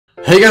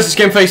Hey guys, it's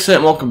Gameface here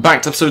and welcome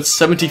back to episode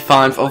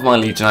 75 of my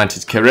Leeds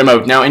United career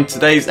mode. Now in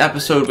today's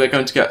episode we're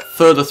going to get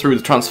further through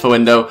the transfer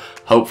window,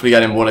 hopefully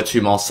getting one or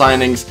two more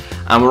signings,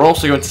 and we're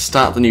also going to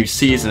start the new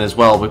season as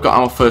well. We've got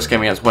our first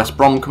game against West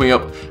Brom coming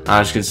up, and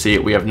as you can see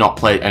we have not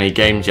played any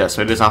games yet,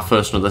 so it is our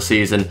first of the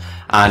season,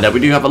 and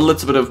we do have a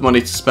little bit of money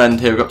to spend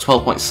here. We've got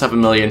 12.7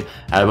 million,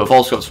 but we've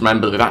also got to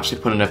remember that we've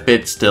actually put in a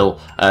bid still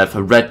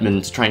for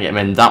Redmond to try and get him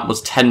in. That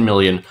was 10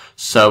 million,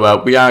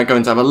 so we are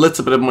going to have a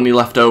little bit of money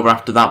left over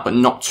after that, but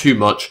not too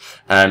much.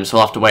 So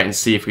we'll have to wait and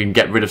see if we can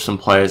get rid of some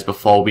players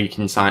before we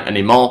can sign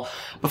any more.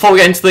 Before we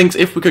get into things,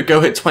 if we could go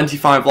hit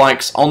 25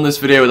 likes on this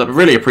video, that'd be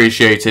really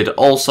appreciated.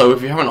 Also,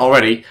 if you haven't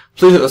already,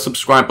 please hit the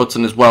subscribe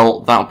button as well.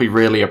 That would be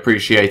really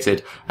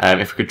appreciated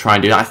if we could try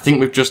and do that. I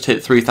think we've just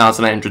hit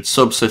 3,800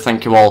 subs, so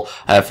thank you all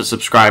for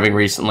subscribing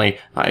recently.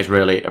 That is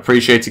really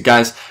appreciated,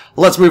 guys.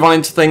 Let's move on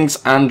into things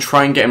and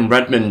try and get in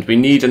Redmond. We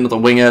need another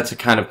winger to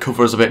kind of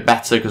cover us a bit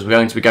better because we're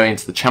going to be going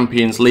into the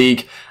Champions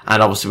League,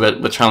 and obviously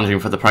we're challenging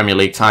for the Premier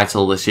League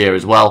title this year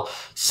as well.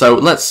 So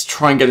let's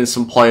try and get in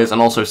some players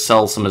and also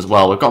sell some as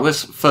well. We've got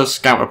this first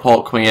scout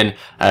report coming in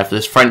for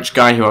this French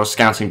guy who I was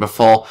scouting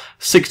before.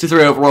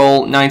 63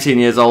 overall, 19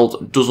 years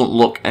old, doesn't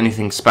look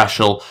anything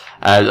special.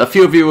 A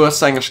few of you were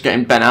saying I should get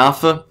in Ben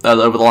Arthur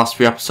over the last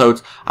few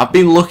episodes. I've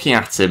been looking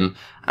at him,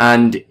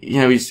 and,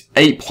 you know, he's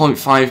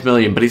 8.5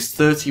 million, but he's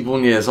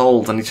 31 years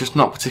old, and he's just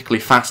not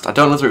particularly fast. I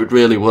don't know whether it would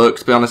really work,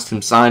 to be honest,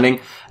 him signing,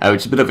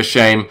 which is a bit of a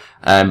shame,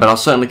 but I'll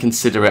certainly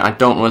consider it. I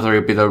don't know whether it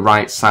would be the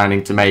right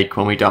signing to make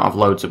when we don't have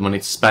loads of money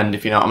to spend,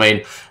 if you know what I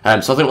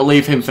mean. So I think we'll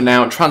leave him for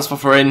now. Transfer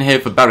for in here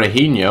for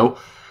Berahino,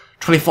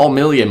 24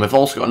 million. We've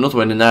also got another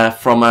one in there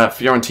from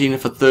Fiorentina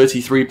for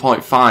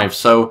 33.5.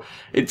 So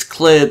it's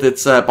clear that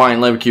Bayern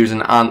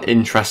Leverkusen aren't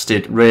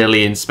interested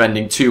really in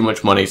spending too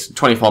much money.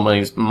 24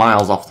 million is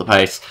miles off the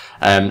pace.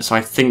 So I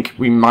think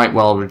we might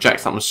well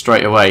reject that one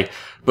straight away.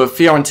 But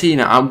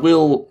Fiorentina, I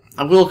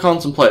will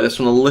contemplate this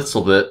one a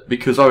little bit,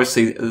 because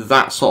obviously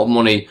that sort of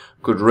money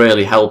could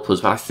really help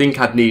us. But I think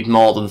I'd need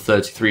more than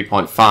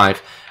 33.5.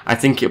 I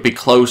think it'd be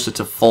closer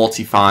to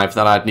 45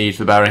 that I'd need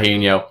for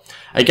Berahino.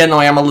 Again,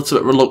 I am a little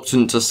bit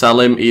reluctant to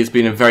sell him. He has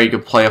been a very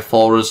good player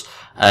for us.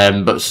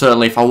 But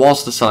certainly if I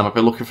was to sell him, I'd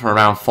be looking for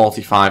around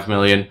 45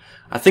 million.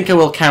 I think I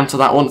will counter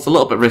that one. It's a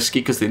little bit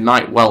risky because they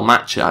might well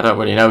match it. I don't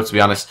really know, to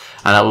be honest.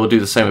 And I will do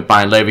the same with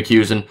Bayern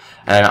Leverkusen.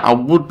 I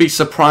would be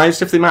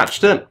surprised if they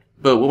matched it,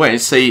 but we'll wait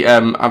and see.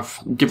 I've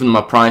given them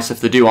a price. If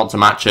they do want to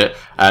match it,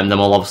 then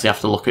we'll obviously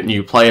have to look at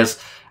new players.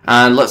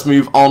 And let's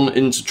move on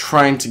into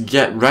trying to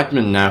get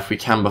Redmond now if we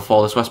can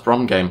before this West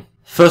Brom game.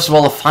 First of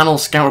all, the final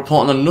scout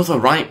report on another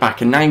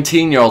right-back, a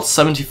 19-year-old,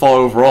 74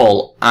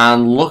 overall,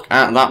 and look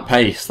at that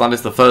pace. That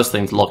is the first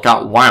thing to look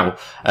at. Wow.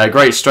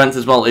 Great strength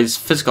as well. His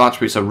physical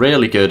attributes are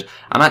really good,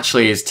 and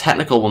actually his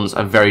technical ones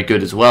are very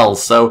good as well.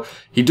 So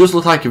he does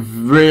look like a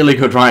really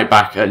good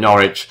right-back at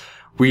Norwich.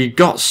 We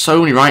got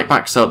so many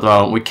right-backs out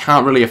there, we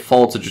can't really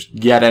afford to just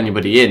get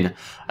anybody in.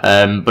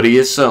 But he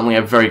is certainly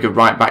a very good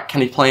right-back.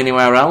 Can he play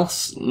anywhere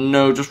else?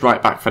 No, just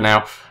right-back for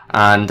now.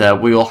 And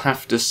we will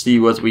have to see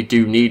whether we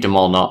do need him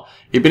or not.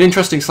 He'd been an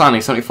interesting signing.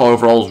 74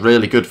 overall is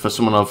really good for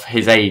someone of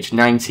his age,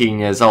 19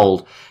 years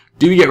old.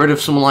 Do we get rid of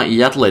someone like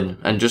Yedlin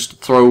and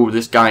just throw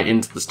this guy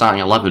into the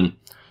starting 11?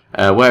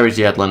 Where is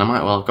Yedlin? I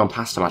might well have gone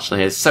past him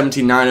actually. He's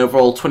 79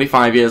 overall,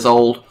 25 years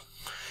old.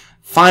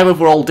 5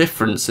 overall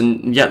difference,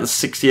 and yet there's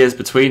 6 years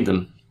between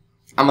them.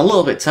 I'm a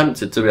little bit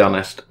tempted, to be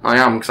honest. I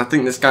am, because I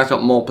think this guy's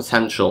got more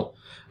potential.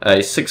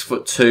 He's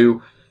 6'2",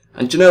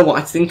 and do you know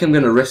what? I think I'm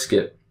going to risk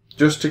it.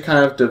 Just to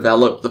kind of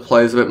develop the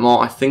players a bit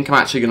more, I think I'm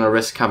actually going to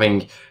risk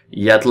having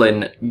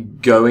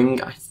Yedlin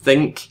going, I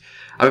think.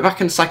 I'll be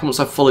back in a second once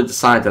I've fully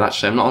decided,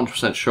 actually. I'm not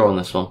 100% sure on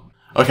this one.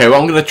 Okay, what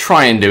I'm going to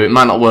try and do, it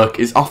might not work,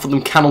 is offer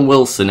them Callum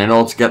Wilson in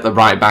order to get the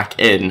right back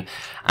in.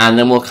 And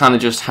then we'll kind of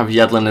just have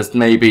Yedlin as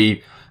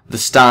maybe the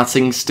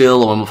starting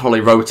still, and we'll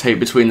probably rotate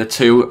between the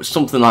two.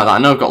 Something like that. I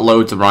know I've got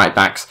loads of right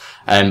backs,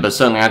 but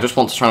certainly I just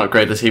want to try and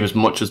upgrade the team as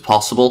much as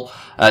possible.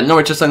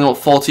 Norwich is ending up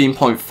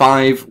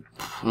 14.5.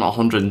 Not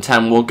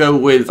 110. We'll go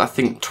with, I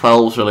think,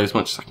 12's really as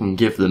much as I can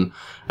give them.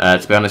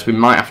 To be honest, we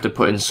might have to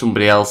put in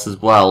somebody else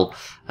as well.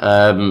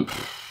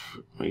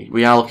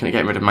 We are looking at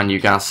getting rid of Manu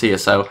Garcia,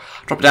 so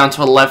drop it down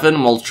to 11,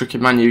 and we'll trick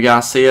in Manu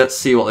Garcia,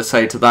 see what they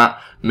say to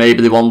that.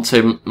 Maybe they want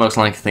him. Most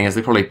likely thing is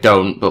they probably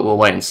don't, but we'll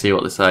wait and see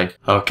what they say.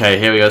 Okay,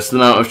 here we go. So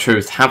the moment of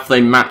truth. Have they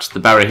matched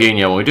the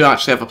Berahino? Well, we do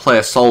actually have a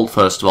player sold,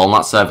 first of all, and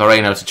that's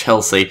Vereno to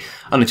Chelsea.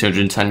 Only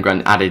 210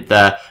 grand added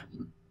there.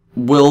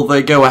 Will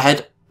they go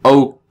ahead?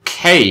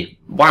 Okay.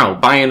 Wow,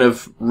 Bayern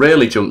have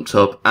really jumped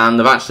up, and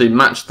they've actually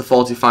matched the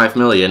 45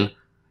 million.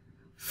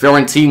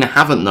 Fiorentina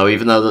haven't, though,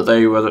 even though that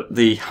they were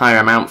the higher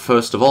amount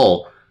first of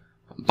all.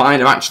 Bayern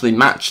have actually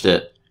matched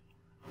it.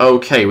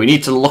 Okay, we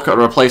need to look at a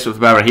replacement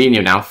for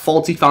Berahino now.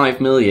 45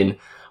 million.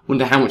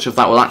 Wonder how much of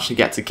that we'll actually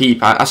get to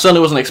keep. I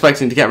certainly wasn't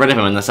expecting to get rid of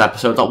him in this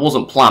episode. That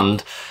wasn't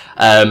planned.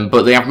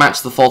 But they have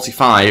matched the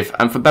 45.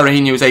 And for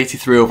Berahino, who's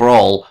 83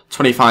 overall,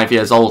 25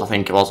 years old, I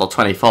think it was, or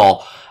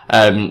 24.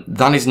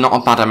 That is not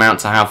a bad amount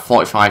to have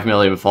 45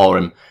 million for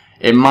him.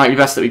 It might be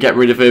best that we get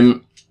rid of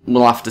him.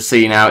 we'll have to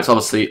see now. It's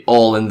obviously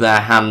all in their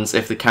hands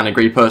if they can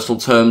agree personal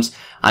terms.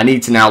 I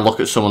need to now look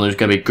at someone who's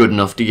going to be good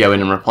enough to go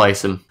in and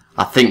replace him.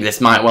 I think this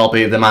might well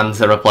be the man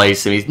to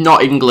replace him. He's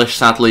not English,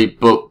 sadly,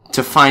 but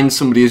to find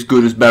somebody as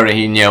good as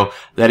Berahino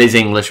that is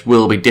English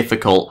will be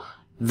difficult.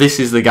 This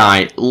is the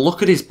guy.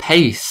 Look at his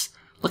pace.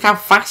 Look how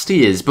fast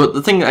he is. But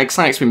the thing that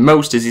excites me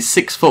most is he's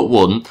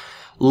 6'1".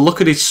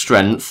 Look at his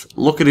strength.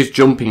 Look at his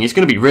jumping. He's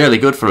going to be really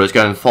good for us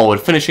going forward.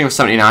 Finishing with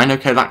 79.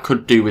 Okay, that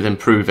could do with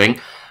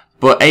improving.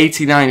 But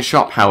 89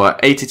 shot power,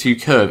 82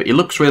 curve. He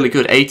looks really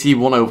good.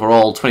 81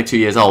 overall, 22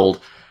 years old.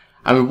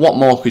 I mean, what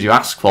more could you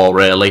ask for,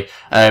 really?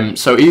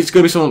 So he's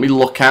going to be something we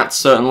look at,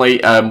 certainly.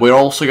 We're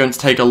also going to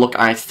take a look,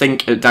 I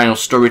think, at Daniel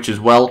Sturridge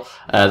as well.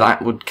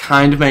 That would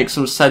kind of make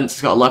some sense.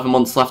 He's got 11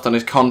 months left on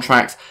his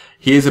contract.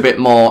 He is a bit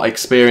more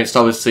experienced,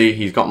 obviously.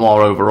 He's got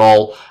more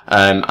overall.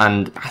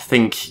 And I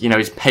think, you know,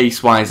 his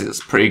pace-wise,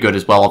 it's pretty good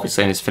as well,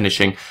 obviously, in his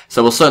finishing.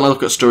 So we'll certainly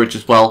look at Sturridge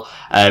as well.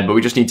 But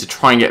we just need to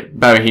try and get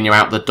Berahino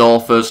out the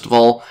door, first of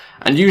all.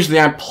 And usually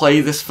I play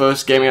this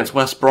first game against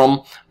West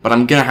Brom, but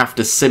I'm going to have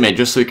to sim it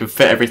just so we can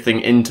fit everything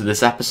into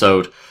this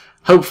episode.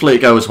 Hopefully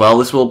it goes well.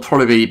 This will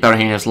probably be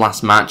Berahino's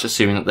last match,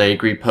 assuming that they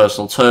agree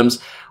personal terms.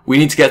 We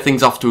need to get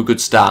things off to a good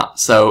start.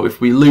 So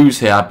if we lose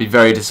here, I'd be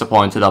very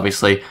disappointed,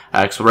 obviously,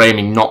 because we're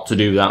aiming not to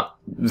do that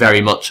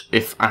very much,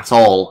 if at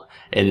all,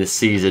 in this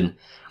season.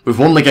 We've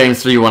won the game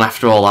 3-1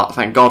 after all that,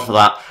 thank God for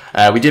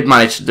that. We did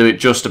manage to do it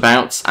just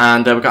about,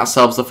 and we got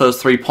ourselves the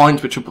first 3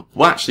 points, which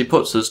actually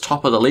puts us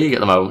top of the league at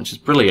the moment, which is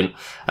brilliant.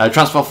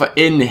 Transfer offer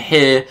in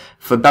here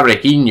for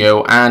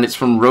Berahino, and it's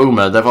from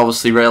Roma. They've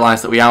obviously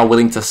realised that we are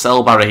willing to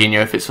sell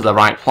Berahino if it's for the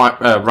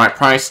right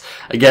price.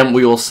 Again,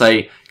 we will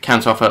say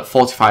counter offer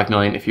 45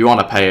 million. If you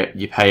want to pay it,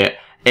 you pay it.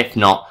 If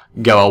not,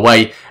 go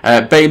away.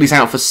 Bailey's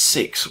out for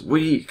 6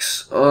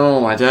 weeks. Oh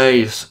my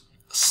days.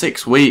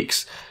 6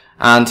 weeks.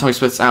 And Tommy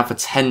Smith's out for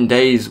 10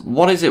 days.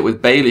 What is it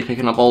with Bailey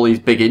picking up all these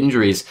big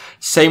injuries?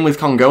 Same with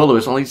Congolo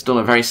as well. He's done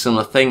a very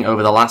similar thing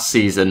over the last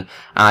season.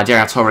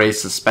 Diego Torre is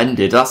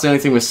suspended. That's the only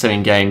thing with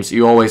simming games.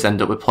 You always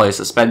end up with players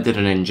suspended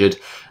and injured.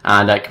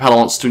 And Capello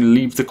wants to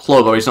leave the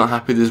club, or he's not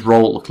happy with his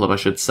role at the club, I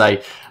should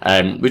say,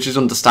 which is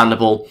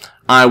understandable.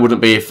 I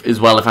wouldn't be as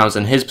well if I was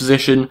in his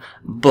position,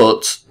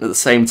 but at the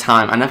same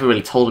time, I never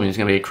really told him he was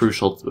going to be a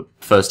crucial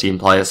first-team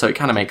player, so it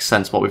kind of makes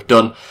sense what we've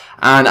done.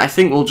 And I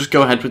think we'll just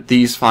go ahead with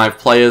these 5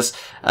 players,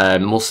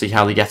 we'll see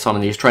how they get on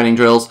in these training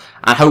drills,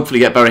 and hopefully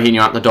get Berahino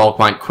out the door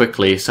quite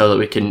quickly so that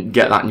we can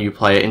get that new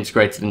player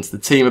integrated into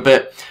the team a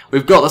bit.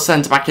 We've got the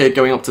centre-back here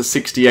going up to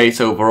 68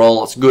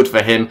 overall. That's good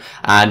for him,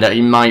 and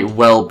he might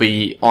well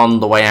be on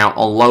the way out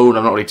on loan.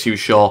 I'm not really too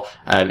sure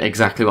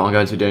exactly what I'm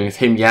going to be doing with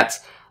him yet.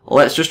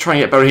 Let's just try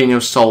and get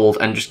Berahino sold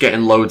and just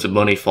getting loads of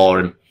money for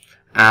him.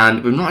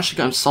 And we've not actually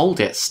got him sold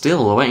yet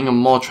still. We're waiting on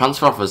more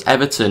transfer offers.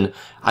 Everton,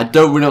 I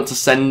don't really want to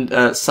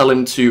sell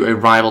him to a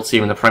rival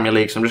team in the Premier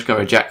League, so I'm just going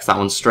to reject that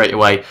one straight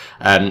away.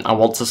 I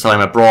want to sell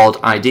him abroad,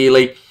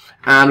 ideally.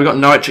 And we've got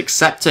Norwich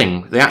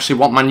accepting. They actually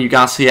want Manu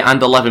Garcia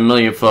and 11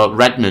 million for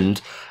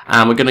Redmond.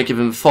 And we're going to give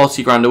him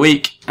 40 grand a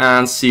week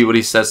and see what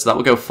he says. So that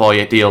will go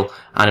 4-year deal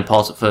and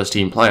important first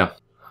team player.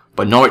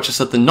 But Norwich has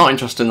said they're not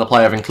interested in the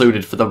player I've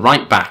included for the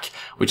right back,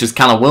 which is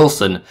Callum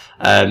Wilson.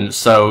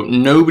 So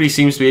nobody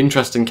seems to be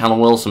interested in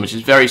Callum Wilson, which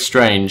is very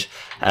strange.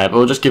 But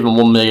we'll just give him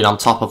 1 million on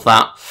top of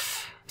that.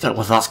 Don't know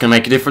whether that's going to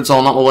make a difference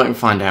or not. We'll wait and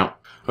find out.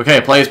 Okay,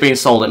 a player's being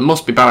sold. It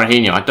must be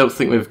Berahino. I don't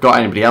think we've got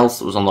anybody else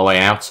that was on the way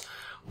out.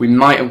 We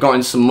might have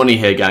gotten some money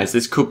here, guys.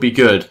 This could be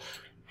good.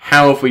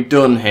 How have we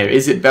done here?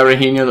 Is it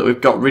Berahino that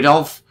we've got rid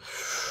of?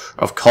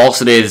 Of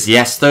course it is.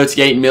 Yes,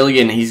 38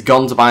 million. He's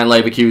gone to Bayern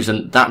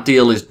Leverkusen. That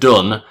deal is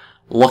done.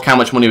 Look how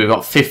much money we've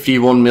got.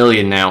 51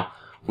 million now.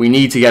 We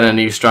need to get a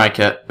new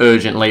striker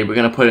urgently. We're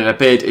going to put in a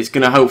bid. It's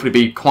going to hopefully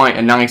be quite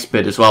a nice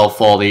bid as well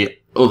for the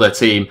other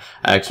team,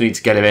 because we need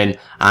to get him in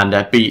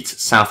and beat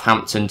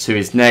Southampton to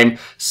his name.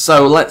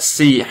 So let's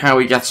see how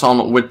he gets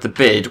on with the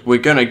bid. We're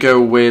going to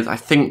go with, I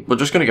think we're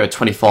just going to go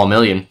 24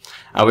 million.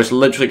 We're just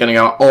literally going to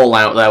go all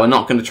out there. We're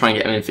not going to try and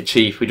get him in for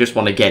cheap. We just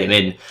want to get him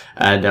in,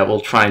 and we'll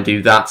try and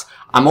do that.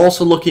 I'm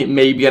also looking at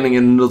maybe getting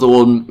another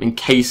one in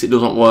case it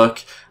doesn't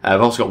work.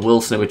 I've also got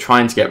Wilson who we're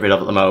trying to get rid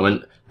of at the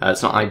moment.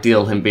 It's not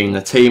ideal him being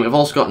the team. I've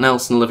also got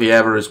Nelson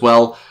Oliveira as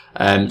well.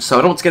 So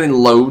I don't want to get in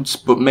loads,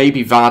 but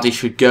maybe Vardy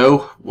should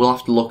go. We'll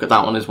have to look at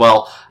that one as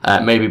well.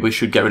 Maybe we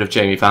should get rid of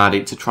Jamie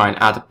Vardy to try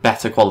and add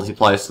better quality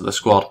players to the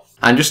squad.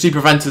 And just to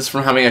prevent us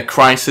from having a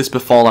crisis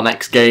before the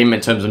next game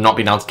in terms of not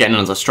being able to get in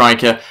as a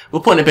striker,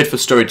 we'll put in a bid for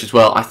Sturridge as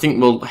well. I think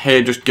we'll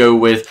here just go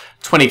with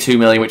 22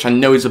 million, which I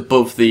know is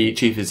above the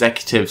chief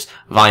executive's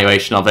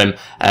valuation of him,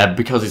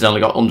 because he's only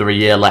got under a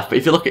year left. But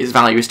if you look at his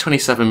value, it's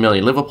 27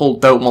 million. Liverpool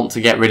don't want to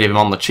get rid of him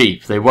on the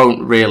cheap. They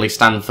won't really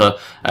stand for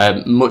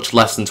much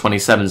less than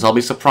 27. So I'll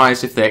be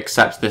surprised if they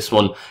accept this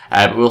one.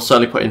 But we'll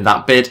certainly put in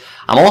that bid.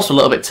 I'm also a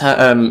little bit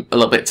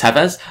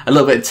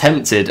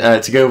tempted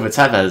to go over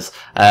Tevez,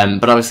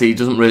 but obviously he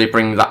doesn't really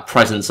bring that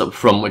presence up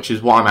front, which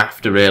is what I'm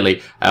after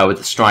really with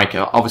the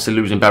striker. Obviously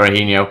losing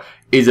Berahino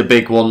is a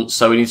big one,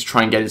 so we need to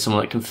try and get in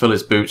someone that can fill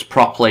his boots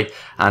properly,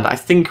 and I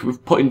think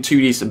we've put in 2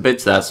 decent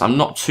bids there, so I'm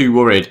not too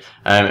worried.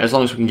 As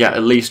long as we can get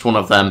at least one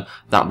of them,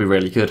 that'd be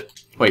really good.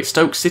 Wait,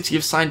 Stoke City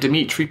have signed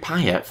Dimitri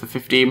Payet for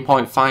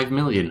 15.5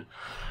 million.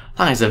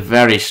 That is a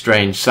very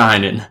strange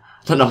signing. I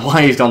don't know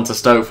why he's gone to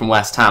Stoke from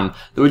West Ham.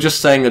 They were just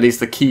saying that he's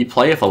the key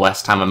player for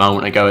West Ham a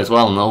moment ago as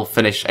well, and they'll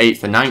finish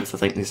 8th and 9th, I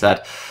think they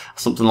said.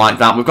 Something like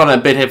that. We've got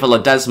a bid here for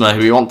Ledesma, who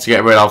we want to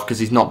get rid of because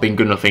he's not been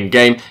good enough in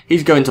game.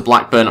 He's going to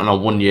Blackburn on a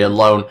 1-year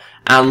loan.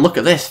 And look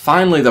at this,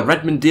 finally the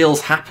Redmond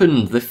deal's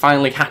happened. They're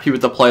finally happy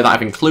with the player that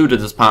I've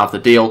included as part of the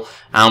deal,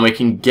 and we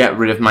can get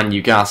rid of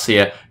Manu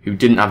Garcia, who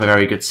didn't have a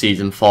very good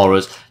season for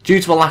us,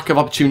 due to a lack of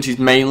opportunities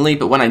mainly,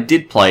 but when I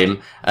did play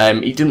him,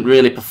 he didn't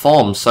really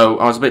perform, so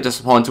I was a bit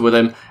disappointed with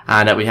him,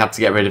 and we had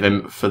to get rid of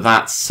him for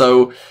that.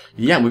 So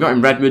yeah, we got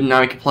him Redmond,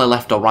 now he can play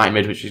left or right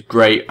mid, which is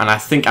great, and I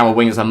think our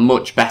wingers are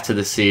much better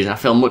this season. I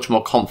feel much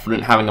more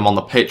confident having them on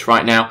the pitch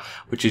right now,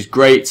 which is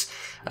great.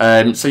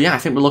 So yeah, I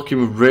think we're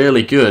looking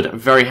really good. I'm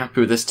very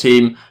happy with this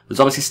team. There's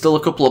obviously still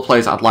a couple of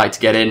players I'd like to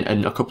get in,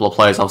 and a couple of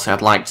players obviously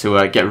I'd like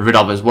to get rid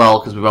of as well,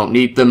 because we won't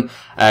need them.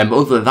 But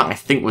other than that, I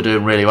think we're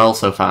doing really well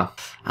so far.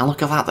 And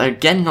look at that, they're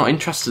again not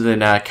interested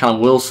in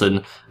Callum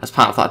Wilson as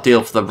part of that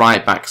deal for the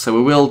right back, so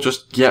we will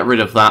just get rid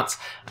of that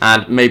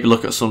and maybe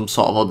look at some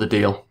sort of other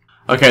deal.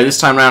 Okay, this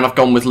time round I've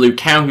gone with Luke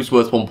Howe, who's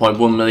worth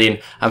 1.1 million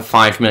and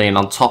 5 million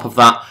on top of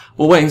that.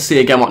 We'll wait and see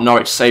again what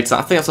Norwich say to that.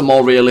 I think that's a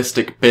more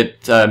realistic bid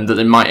that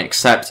they might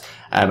accept.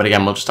 But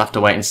again, we'll just have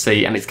to wait and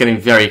see. And it's getting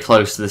very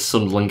close to this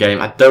Sunderland game.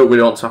 I don't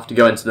really want to have to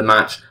go into the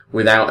match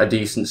without a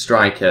decent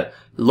striker.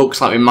 Looks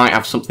like we might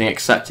have something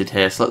accepted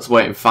here, so let's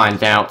wait and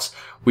find out.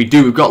 We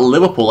do. We've got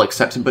Liverpool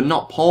accepted, but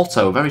not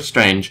Porto. Very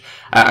strange.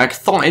 I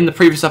thought in the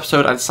previous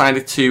episode I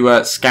decided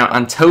to scout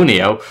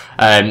Antonio,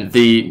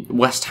 the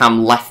West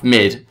Ham left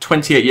mid.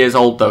 28 years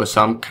old though,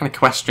 so I'm kind of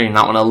questioning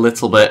that one a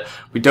little bit.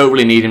 We don't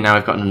really need him now.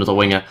 We've got another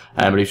winger,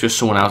 but he's just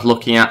someone I was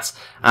looking at.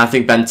 And I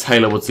think Ben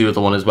Taylor was the other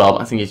one as well,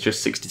 but I think he's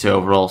just 62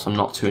 overall, so I'm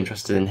not too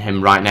interested in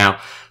him right now.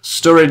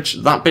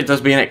 Sturridge, that bid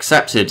has been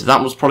accepted.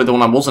 That was probably the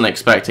one I wasn't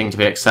expecting to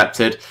be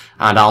accepted,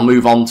 and I'll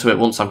move on to it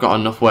once I've got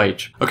enough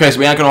wage. Okay, so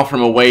we are going to offer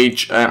him a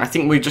wage. I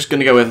think we're just going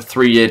to go with a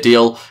 3-year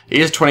deal.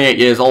 He is 28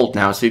 years old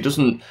now, so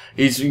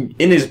he's in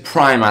his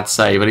prime, I'd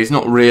say, but he's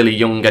not really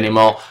young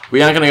anymore.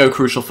 We are going to go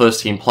crucial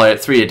first team player,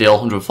 3-year deal,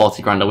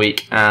 140 grand a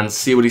week, and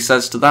see what he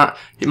says to that.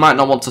 He might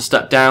not want to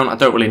step down, I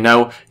don't really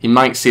know. He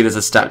might see it as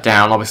a step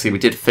down. Obviously, we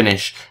did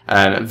finish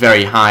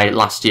very high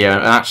last year,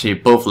 and actually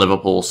above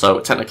Liverpool,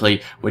 so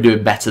technically we're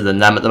doing better than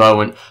them at the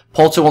moment.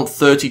 Porto want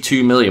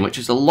 32 million, which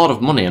is a lot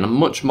of money, and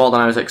much more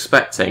than I was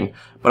expecting.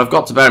 But I've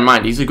got to bear in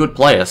mind, he's a good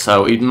player,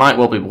 so he might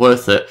well be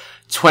worth it.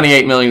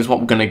 28 million is what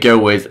we're going to go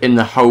with, in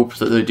the hope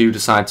that they do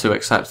decide to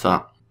accept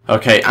that.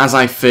 Okay, as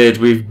I feared,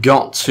 we've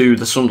got to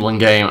the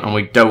Sunderland game and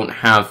we don't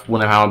have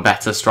one of our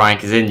better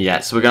strikers in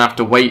yet, so we're going to have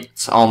to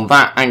wait on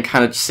that and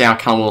kind of see how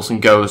Callum Wilson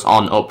goes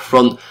on up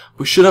front.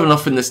 We should have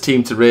enough in this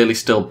team to really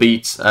still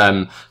beat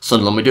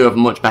Sunderland. We do have a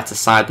much better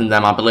side than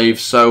them, I believe,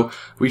 so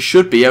we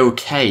should be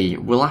okay.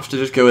 We'll have to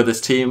just go with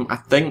this team, I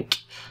think.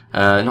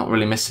 Not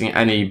really missing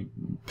any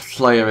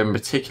player in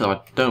particular,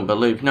 I don't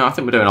believe. No, I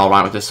think we're doing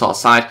alright with this sort of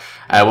side.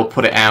 We'll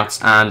put it out,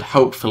 and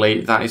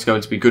hopefully that is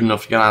going to be good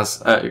enough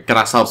to get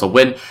ourselves a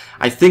win.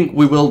 I think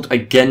we will,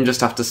 again,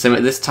 just have to sim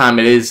it. This time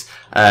it is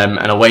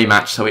an away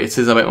match, so it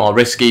is a bit more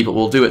risky, but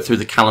we'll do it through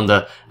the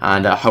calendar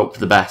and hope for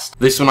the best.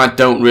 This one I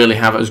don't really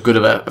have as good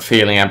of a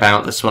feeling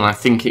about. This one I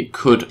think it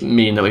could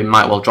mean that we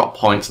might well drop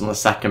points on the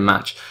second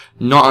match.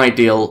 Not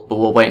ideal, but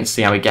we'll wait and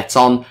see how he gets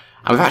on.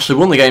 And we've actually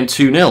won the game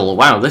 2-0.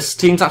 Wow, this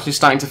team's actually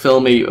starting to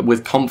fill me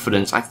with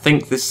confidence. I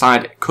think this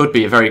side could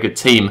be a very good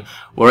team.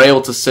 We're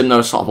able to sim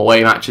those sort of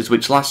away matches,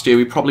 which last year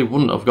we probably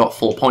wouldn't have got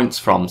full points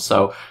from.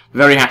 So,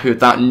 very happy with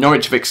that.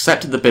 Norwich have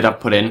accepted the bid I've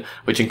put in,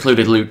 which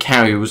included Luke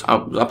Carey, who was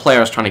a player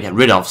I was trying to get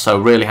rid of. So,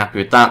 really happy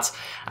with that.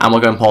 And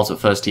we'll go and port at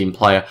first team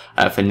player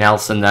for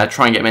Nelson there.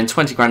 Try and get him in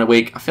 20 grand a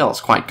week. I feel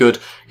that's quite good,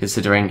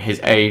 considering his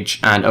age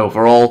and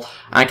overall.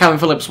 And Calvin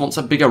Phillips wants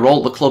a bigger role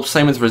at the club,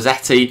 same with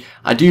Rossetti.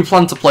 I do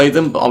plan to play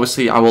them, but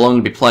obviously I will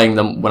only be playing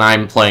them when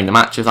I'm playing the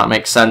match, if that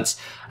makes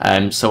sense.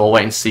 So we'll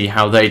wait and see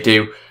how they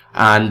do.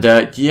 And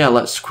yeah,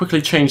 let's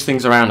quickly change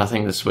things around, I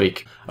think, this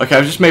week. Okay,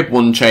 I've just made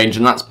one change,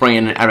 and that's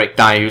bringing in Eric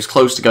Dyer, who's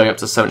close to going up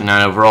to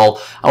 79 overall.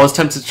 I was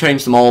tempted to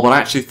change them all, but I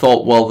actually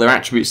thought, well, their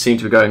attributes seem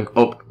to be going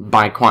up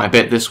by quite a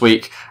bit this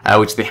week,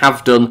 which they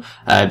have done.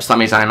 So that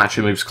means Iron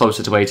actually moves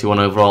closer to 81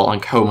 overall,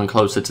 and Coleman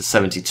closer to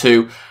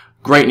 72.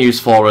 Great news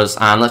for us,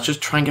 and let's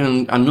just try and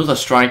get another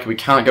striker. We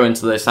can't go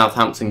into the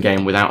Southampton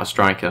game without a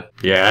striker.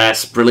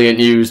 Yes, brilliant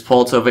news.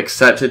 Porto have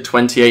accepted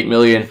 28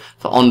 million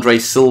for Andre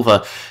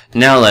Silva.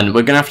 Now then,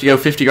 we're going to have to go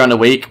 50 grand a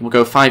week. We'll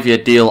go 5-year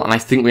deal, and I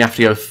think we have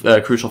to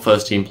go crucial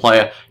first team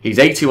player. He's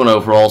 81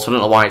 overall, so I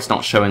don't know why it's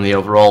not showing the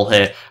overall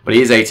here, but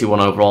he is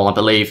 81 overall, I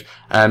believe.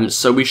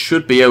 So we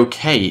should be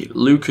okay.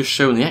 Luke has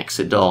shown the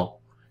exit door.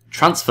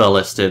 Transfer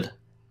listed.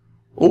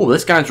 Oh,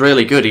 this guy's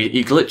really good.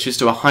 He glitches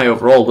to a high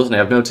overall, doesn't he?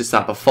 I've noticed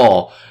that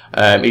before.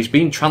 He's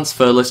been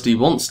transfer listed. He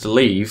wants to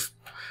leave.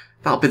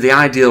 That'll be the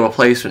ideal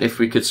replacement if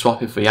we could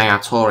swap him for Yaya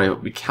Toure,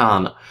 but we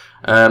can't.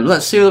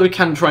 Let's see whether we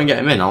can try and get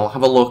him in. I'll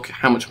have a look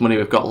how much money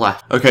we've got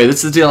left. Okay,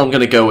 this is the deal I'm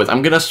going to go with.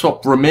 I'm going to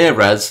swap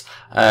Ramirez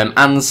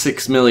and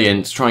 6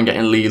 million to try and get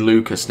in Lee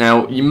Lucas.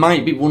 Now, you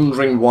might be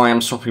wondering why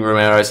I'm swapping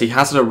Ramirez. He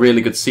has had a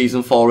really good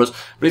season for us,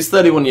 but he's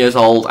 31 years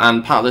old,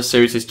 and part of this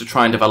series is to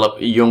try and develop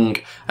young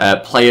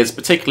players,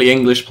 particularly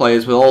English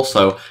players, but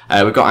also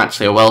we've got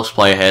actually a Welsh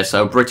player here,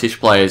 so British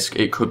players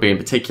it could be in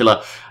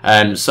particular.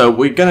 So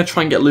we're going to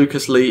try and get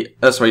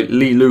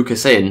Lee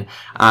Lucas in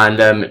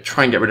and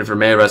try and get rid of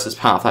Ramirez as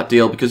part of that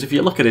deal, because if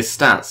you look at his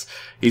stats,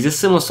 he's a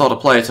similar sort of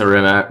player to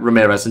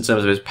Ramirez in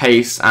terms of his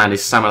pace and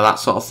his stamina, that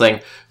sort of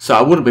thing. So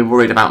I wouldn't be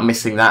worried about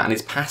missing that, and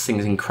his passing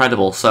is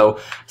incredible. So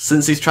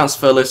since he's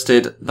transfer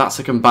listed, that's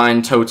a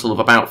combined total of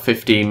about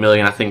 15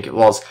 million, I think it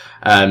was.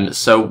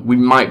 So we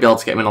might be able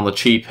to get him in on the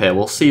cheap here.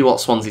 We'll see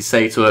what Swansea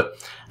say to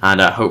it,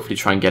 and hopefully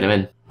try and get him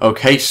in.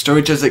 Okay,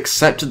 Sturridge has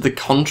accepted the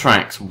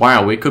contract.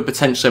 Wow, we could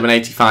potentially have an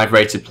 85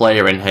 rated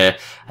player in here.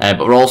 But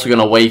we're also going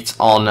to wait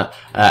on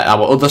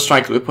our other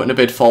striker that we're putting a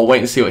bid for, wait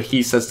and see what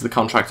he says to the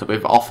contract that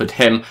we've offered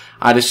him.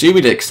 I'd assume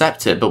he'd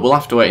accept it, but we'll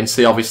have to wait and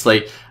see,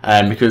 obviously,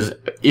 because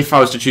if I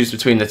was to choose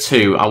between the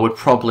two, I would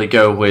probably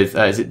go with,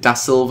 is it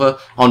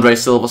Andre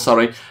Silva,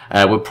 sorry.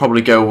 Would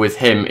probably go with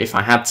him if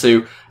I had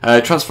to.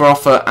 Transfer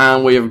offer,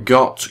 and we have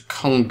got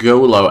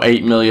Congolo,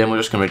 8 million. We're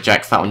just going to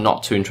reject that one.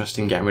 Not too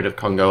interested in getting rid of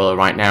Congolo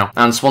right now.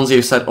 And Swansea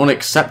have said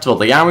unacceptable.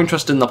 They are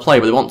interested in the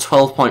play, but they want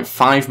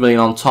 12.5 million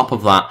on top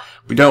of that.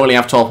 We don't really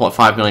have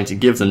 12.5 million to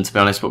give them, to be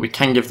honest, but we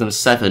can give them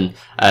 7,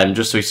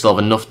 just so we still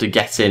have enough to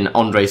get in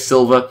Andre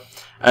Silva.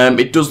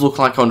 It does look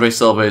like Andre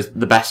Silva is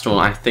the best one,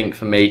 I think,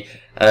 for me.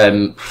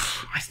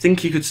 I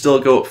think he could still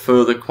go up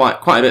further,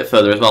 quite a bit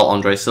further as well,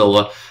 Andre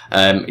Silva.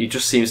 He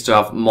just seems to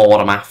have more what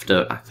I'm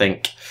after, I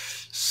think.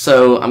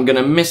 So I'm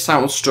going to miss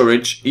out on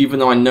Sturridge, even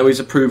though I know he's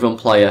a proven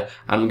player,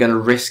 and I'm going to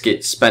risk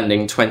it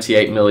spending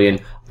 28 million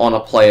on a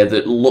player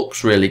that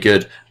looks really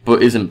good,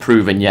 but isn't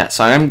proven yet.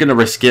 So I am going to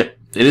risk it.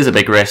 It is a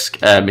big risk,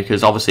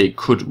 because obviously it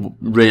could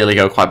really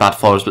go quite bad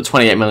for us, but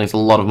 28 million is a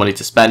lot of money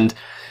to spend.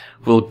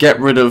 We'll get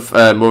rid of,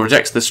 we'll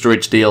reject the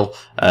Sturridge deal,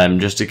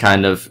 just to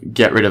kind of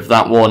get rid of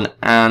that one,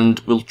 and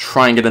we'll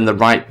try and get in the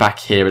right back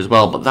here as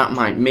well, but that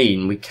might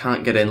mean we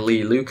can't get in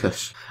Lee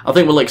Lucas. I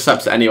think we'll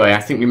accept it anyway.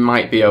 I think we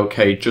might be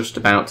okay just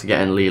about to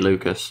get in Lee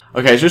Lucas.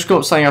 Okay, it's just come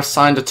up saying I've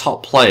signed a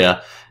top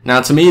player. Now,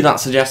 to me, that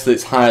suggests that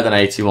it's higher than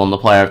 81, the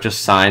player I've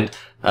just signed.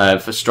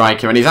 For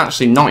striker, and he's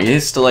actually not. He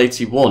is still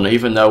 81,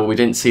 even though we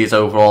didn't see his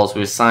overalls as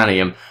we were signing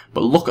him. But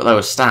look at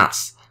those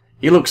stats.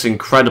 He looks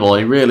incredible.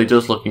 He really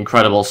does look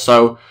incredible.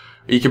 So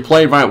he can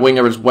play right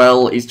winger as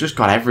well. He's just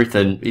got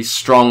everything. He's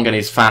strong and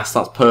he's fast.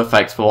 That's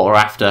perfect for what we're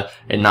after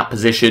in that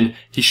position.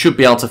 He should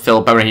be able to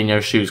fill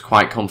Berahino's shoes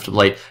quite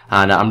comfortably,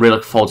 and I'm really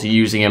looking forward to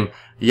using him.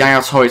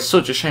 Yaya Toure, it's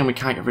such a shame we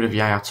can't get rid of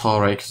Yaya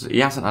Toure because he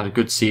hasn't had a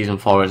good season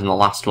for us in the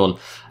last one.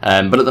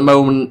 But at the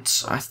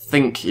moment, I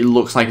think it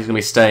looks like he's going to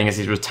be staying as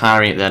he's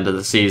retiring at the end of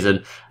the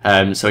season.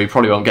 So he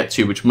probably won't get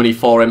too much money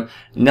for him.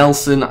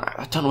 Nelson,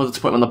 I don't know whether to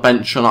put him on the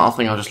bench or not. I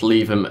think I'll just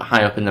leave him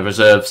high up in the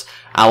reserves.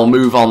 I'll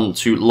move on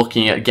to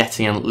looking at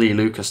getting in Lee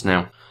Lucas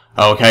now.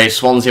 Okay,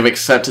 Swansea have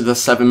accepted the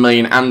 7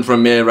 million and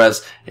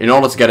Ramirez in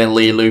order to get in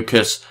Lee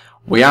Lucas.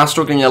 We are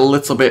struggling a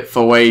little bit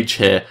for wage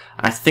here.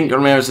 I think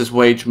Ramirez's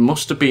wage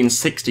must have been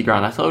 60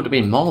 grand. I thought it would have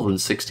been more than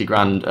 60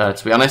 grand,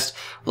 to be honest.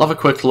 We'll have a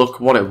quick look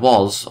what it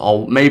was,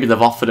 or maybe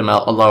they've offered him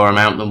a lower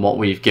amount than what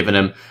we've given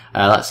him.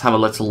 Let's have a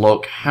little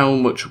look. How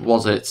much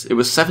was it? It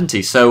was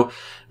 70, so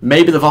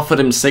maybe they've offered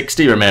him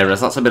 60,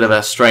 Ramirez. That's a bit of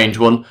a strange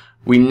one.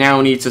 We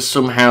now need to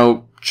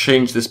somehow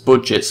change this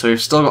budget, so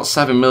we've still got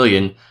 7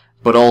 million,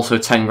 but also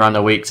 10 grand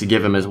a week to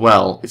give him as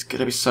well. It's going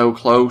to be so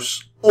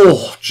close.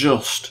 Oh,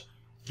 just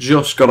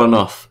got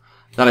enough.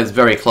 That is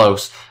very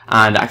close,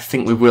 and I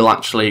think we will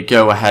actually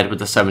go ahead with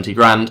the 70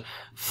 grand.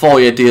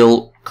 4-year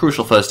deal,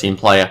 crucial first team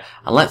player,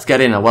 and let's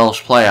get in a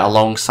Welsh player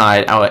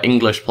alongside our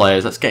English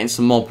players. Let's get in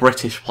some more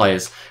British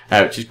players,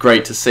 which is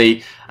great to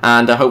see,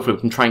 and hopefully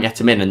we can try and get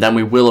him in, and then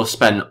we will have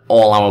spent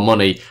all our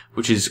money,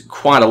 which is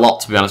quite a lot,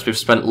 to be honest. We've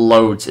spent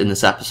loads in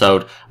this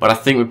episode, but I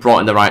think we've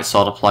brought in the right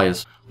sort of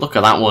players. Look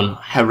at that one.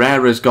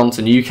 Herrera's gone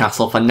to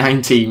Newcastle for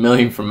 19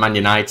 million from Man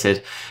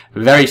United.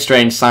 Very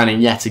strange signing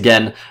yet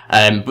again.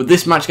 But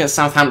this match against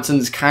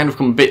Southampton's kind of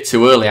come a bit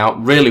too early. I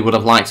really would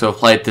have liked to have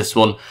played this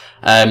one.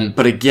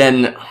 But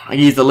again, I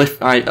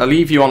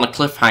leave you on a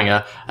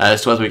cliffhanger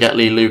as to whether we get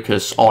Lee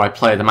Lucas or I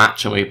play the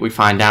match and we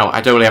find out.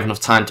 I don't really have enough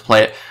time to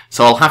play it.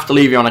 So I'll have to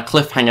leave you on a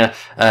cliffhanger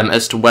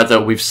as to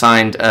whether we've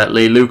signed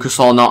Lee Lucas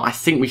or not. I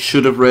think we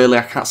should have really.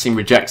 I can't see him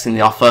rejecting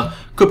the offer.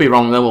 Could be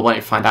wrong though. We'll wait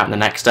and find out in the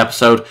next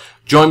episode.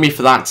 Join me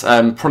for that,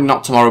 probably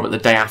not tomorrow, but the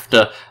day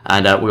after,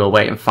 and we'll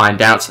wait and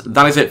find out.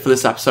 That is it for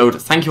this episode.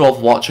 Thank you all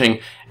for watching.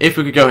 If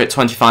we could go hit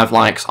 25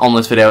 likes on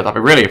this video, that'd be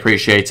really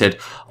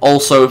appreciated.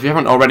 Also, if you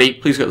haven't already,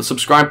 please hit the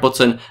subscribe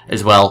button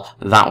as well.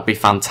 That would be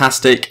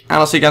fantastic. And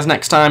I'll see you guys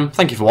next time.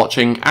 Thank you for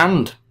watching,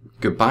 and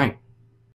goodbye.